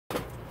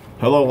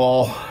Hello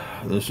all,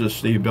 this is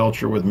Steve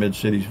Belcher with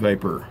Mid-Cities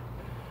Vapor.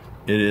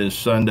 It is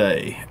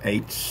Sunday,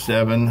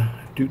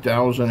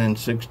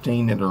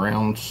 8/7/2016 at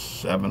around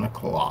 7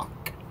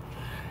 o'clock,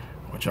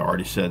 which I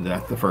already said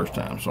that the first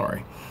time,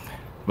 sorry.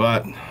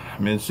 But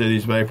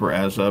Mid-Cities Vapor,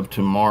 as of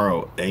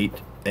tomorrow,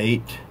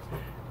 8/8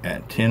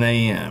 at 10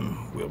 a.m.,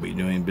 we'll be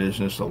doing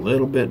business a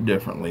little bit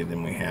differently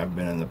than we have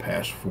been in the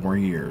past 4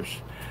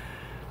 years.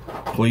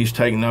 Please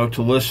take note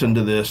to listen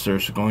to this.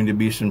 There's going to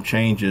be some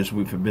changes.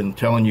 We've been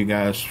telling you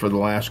guys for the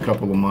last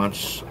couple of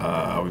months.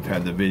 We've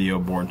had the video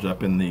boards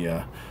up in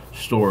the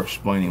store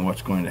explaining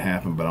what's going to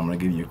happen, but I'm going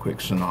to give you a quick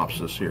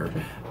synopsis here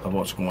of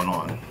what's going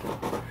on.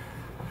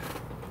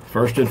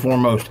 First and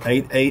foremost,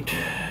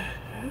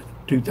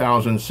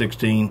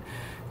 8/8/2016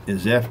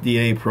 is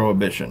FDA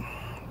prohibition.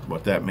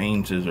 What that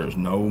means is there's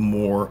no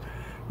more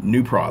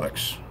new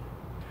products,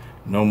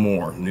 no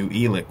more new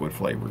e-liquid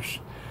flavors,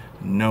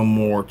 no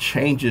more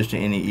changes to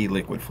any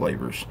e-liquid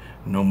flavors,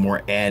 no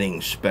more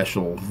adding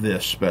special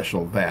this,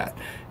 special that.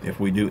 If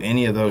we do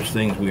any of those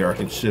things, we are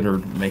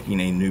considered making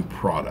a new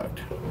product.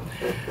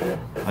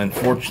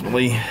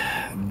 Unfortunately,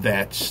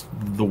 that's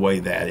the way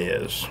that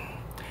is.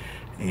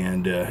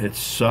 And it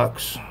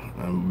sucks.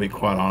 I'll be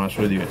quite honest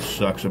with you, it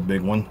sucks a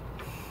big one.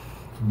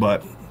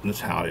 But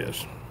that's how it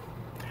is.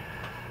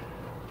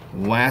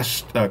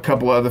 Last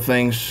couple other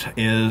things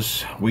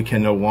is we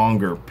can no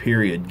longer,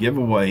 period, give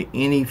away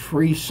any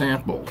free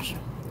samples.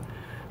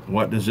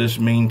 What does this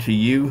mean to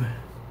you?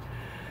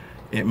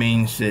 It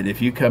means that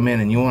if you come in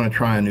and you want to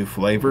try a new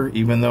flavor,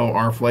 even though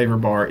our flavor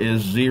bar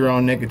is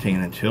 0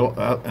 nicotine until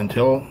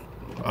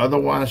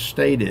otherwise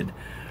stated,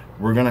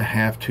 we're going to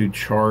have to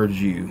charge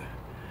you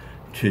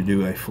to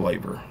do a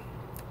flavor,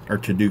 or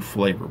to do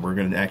flavor. We're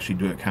going to actually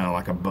do it kind of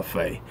like a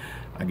buffet,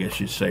 I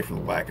guess you'd say, for the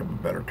lack of a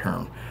better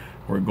term.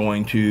 We're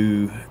going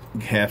to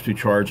have to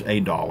charge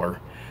 $1.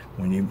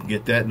 When you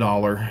get that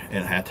 $1,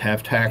 and have to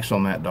have tax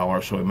on that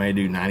 $1, so it may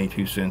do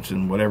 92 cents,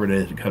 and whatever it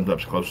is, it comes up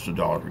as close to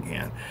 $1 if we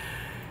can.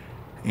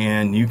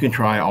 And you can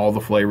try all the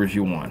flavors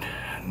you want.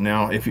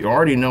 Now, if you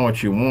already know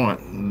what you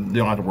want, you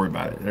don't have to worry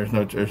about it.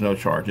 There's no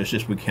charge. It's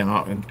just we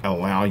cannot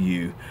allow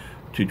you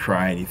to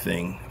try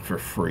anything for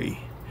free.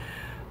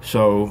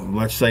 So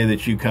let's say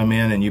that you come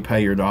in and you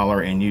pay your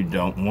 $1 and you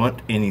don't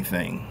want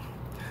anything.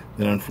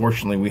 Then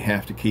unfortunately we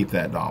have to keep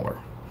that $1.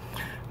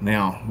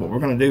 Now, what we're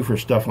going to do for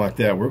stuff like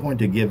that, we're going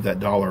to give that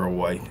 $1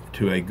 away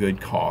to a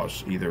good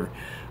cause, either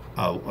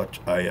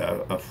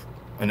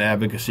an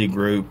advocacy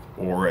group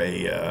or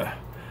a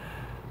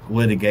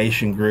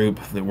litigation group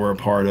that we're a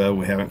part of.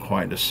 We haven't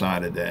quite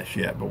decided that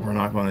yet, but we're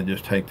not going to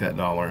just take that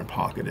 $1 and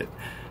pocket it.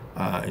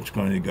 It's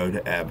going to go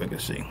to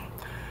advocacy.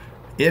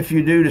 If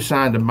you do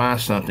decide to buy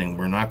something,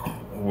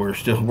 we're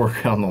still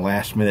working on the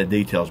last minute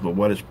details, but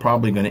what it's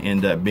probably going to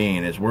end up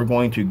being is we're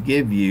going to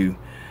give you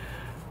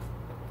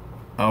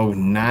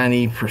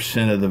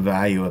 90% of the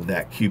value of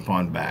that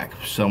coupon back,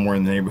 somewhere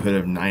in the neighborhood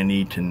of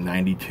 90 to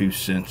 92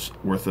 cents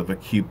worth of a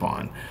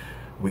coupon.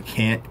 We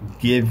can't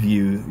give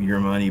you your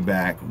money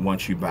back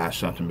once you buy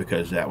something,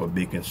 because that would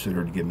be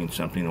considered giving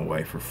something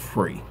away for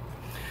free.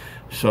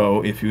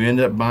 So if you end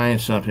up buying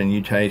something,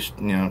 you taste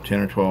 10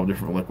 or 12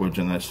 different liquids,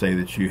 and let's say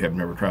that you have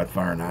never tried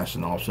Fire and Ice,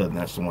 and all of a sudden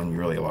that's the one you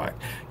really like.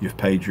 You've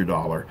paid your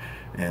 $1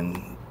 and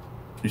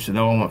you said,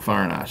 "No, I want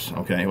Fire and Ice."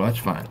 Okay, well, that's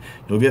fine.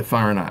 You'll get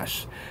Fire and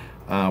Ice.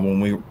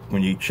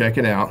 When you check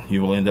it out,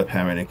 you will end up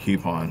having a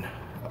coupon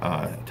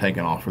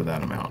taken off for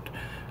that amount.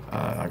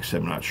 Like I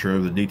said, I'm not sure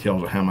of the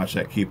details of how much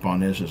that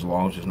coupon is, as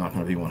long as it's not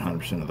going to be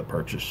 100% of the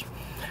purchase.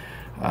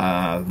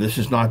 This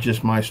is not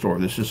just my store.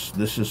 This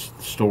is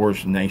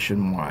stores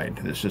nationwide.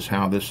 This is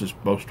how this is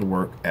supposed to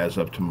work as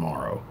of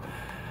tomorrow.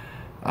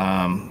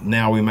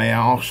 Now, we may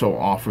also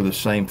offer the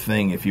same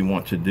thing if you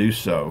want to do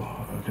so,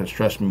 because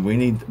trust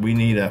me, we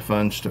need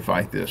funds to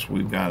fight this.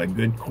 We've got a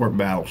good court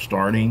battle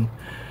starting.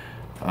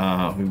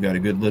 We've got a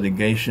good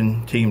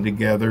litigation team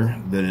together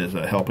that is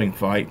helping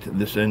fight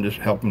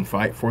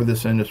for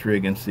this industry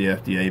against the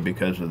FDA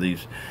because of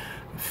these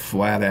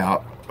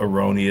flat-out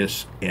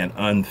erroneous and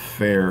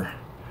unfair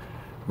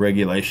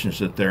regulations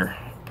that they're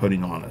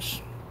putting on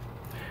us.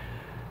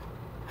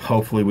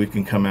 Hopefully we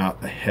can come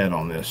out ahead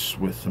on this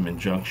with some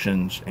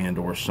injunctions and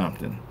or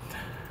something,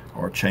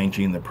 or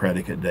changing the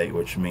predicate date,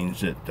 which means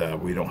that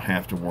we don't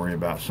have to worry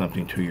about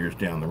something 2 years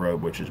down the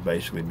road, which is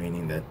basically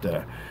meaning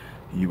that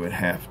you would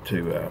have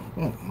to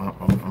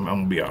I'm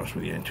gonna be honest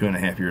with you, in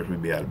 2.5 years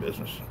we'd be out of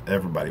business.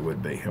 Everybody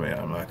would be. I mean,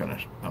 I'm not gonna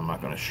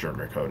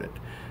sugarcoat it.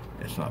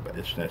 It's not.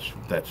 That's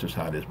just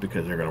how it is,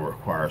 because they're going to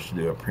require us to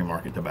do a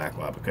pre-market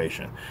tobacco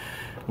application,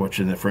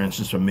 which, for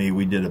instance, for me,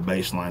 we did a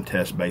baseline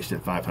test based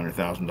at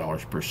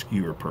 $500,000 per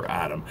SKU or per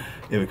item.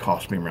 It would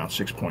cost me around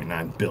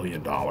 $6.9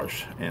 billion, and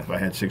if I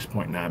had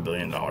 $6.9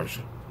 billion,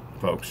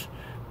 folks,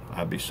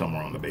 I'd be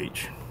somewhere on the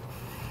beach.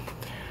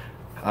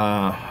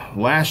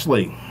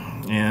 Lastly,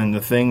 and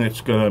the thing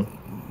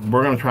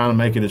we're going to try to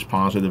make it as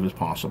positive as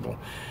possible.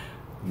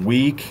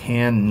 We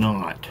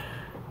cannot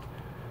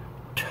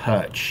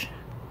touch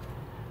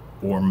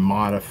or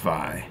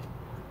modify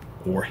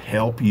or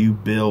help you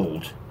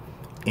build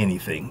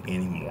anything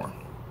anymore.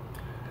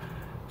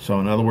 So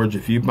in other words,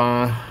 if you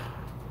buy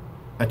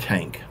a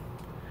tank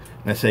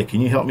and I say, can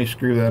you help me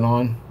screw that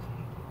on,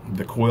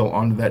 the coil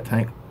onto that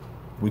tank,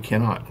 we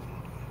cannot.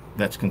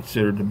 That's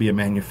considered to be a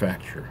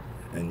manufacturer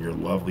in your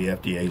lovely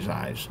FDA's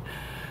eyes.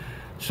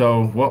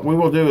 So what we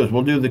will do is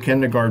we'll do the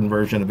kindergarten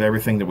version of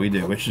everything that we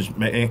do, which is,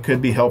 it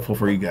could be helpful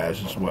for you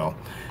guys as well,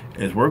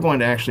 is we're going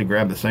to actually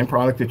grab the same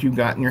product that you've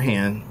got in your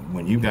hand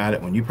when you got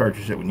it, when you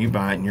purchase it, when you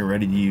buy it and you're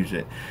ready to use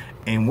it,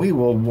 and we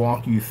will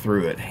walk you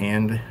through it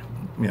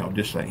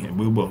just like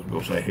we will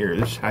go say, here,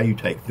 this is how you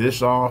take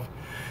this off,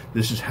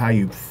 this is how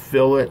you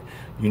fill it,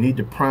 you need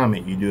to prime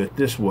it, you do it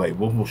this way.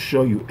 We'll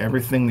show you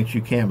everything that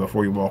you can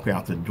before you walk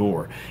out the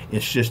door.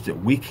 It's just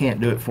that we can't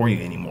do it for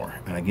you anymore.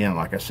 And again,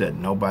 like I said,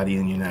 nobody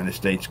in the United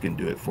States can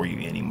do it for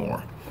you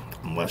anymore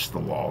unless the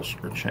laws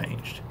are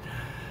changed.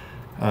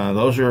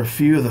 Those are a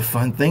few of the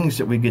fun things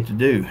that we get to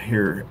do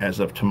here as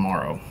of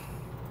tomorrow.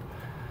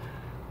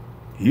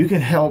 You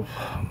can help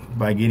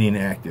by getting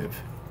active.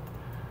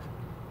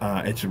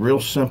 It's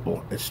real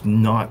simple. It's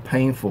not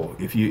painful.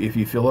 If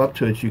you feel up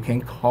to it, you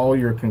can call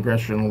your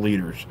congressional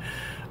leaders,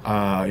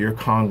 your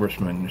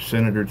congressman,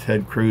 Senator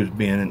Ted Cruz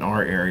being in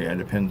our area. It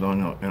depends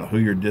on who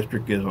your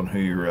district is, on who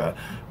your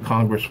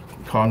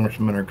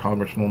congressman or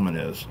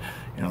congresswoman is.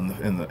 In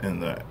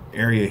the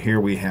area here,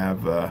 we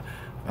have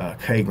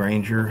Kay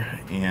Granger,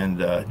 and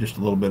just a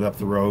little bit up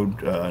the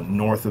road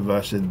north of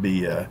us, it'd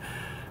be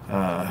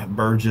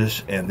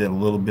Burgess, and then a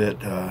little bit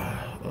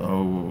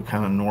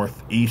kind of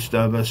northeast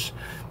of us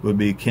would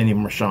be Kenny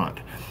Marchant.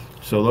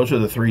 So those are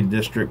the 3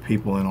 district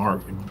people in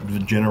our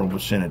general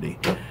vicinity.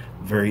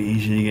 Very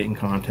easy to get in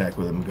contact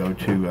with them. Go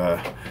to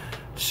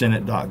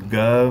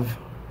senate.gov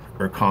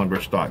or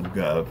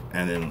congress.gov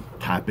and then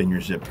type in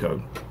your zip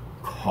code.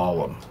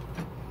 Call them.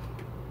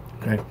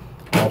 Okay.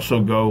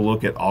 Also go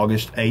look at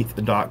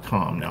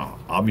august8th.com. Now,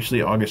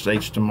 obviously August 8th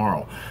is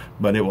tomorrow,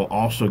 but it will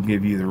also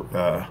give you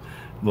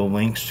the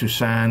links to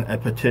sign a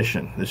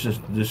petition. This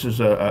is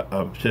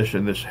a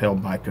petition that's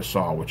held by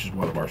CASA, which is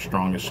one of our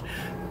strongest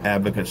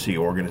advocacy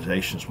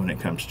organizations when it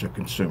comes to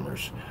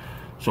consumers.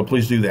 So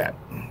please do that.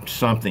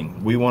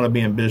 Something. We want to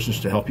be in business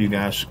to help you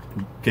guys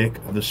kick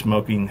the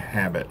smoking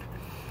habit.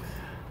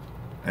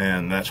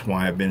 And that's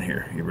why I've been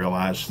here. You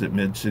realize that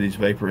Mid-Cities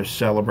Vapor is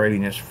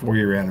celebrating its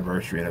 4-year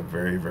anniversary in a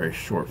very, very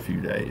short few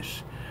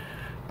days.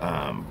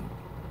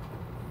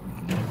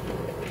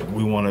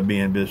 We want to be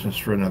in business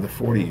for another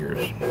 40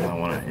 years. I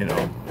want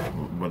to,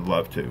 would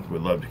love to.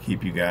 Would love to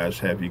keep you guys,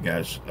 have you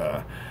guys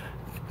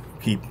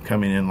keep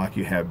coming in like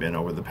you have been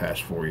over the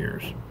past 4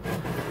 years.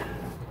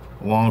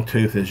 Long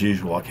tooth as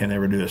usual. I can't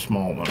ever do a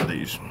small one of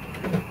these.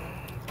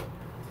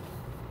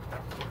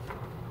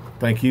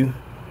 Thank you.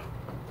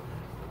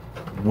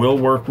 We'll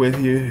work with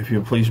you. If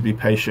you'll please be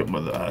patient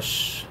with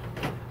us.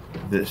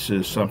 This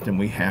is something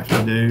we have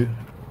to do.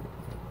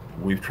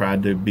 We've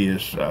tried to be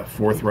as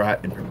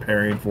forthright in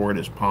preparing for it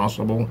as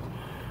possible,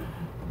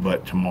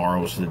 but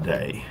tomorrow's the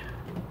day.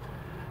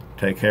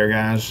 Take care,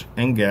 guys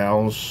and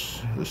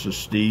gals. This is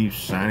Steve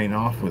signing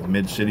off with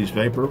Mid-Cities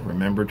Vapor.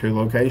 Remember, 2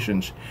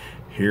 locations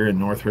here in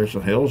North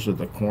Richland Hills at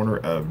the corner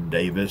of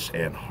Davis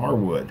and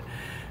Harwood.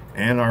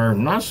 And our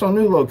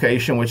not-so-new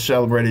location, which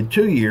celebrated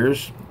 2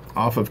 years,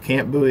 off of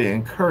Camp Bowie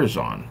and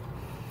Curzon.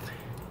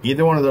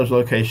 Either one of those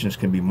locations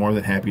can be more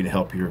than happy to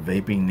help your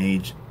vaping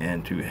needs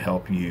and to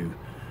help you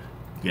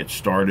get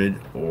started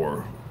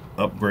or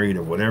upgrade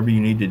or whatever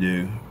you need to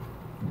do,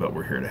 but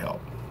we're here to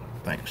help.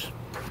 Thanks.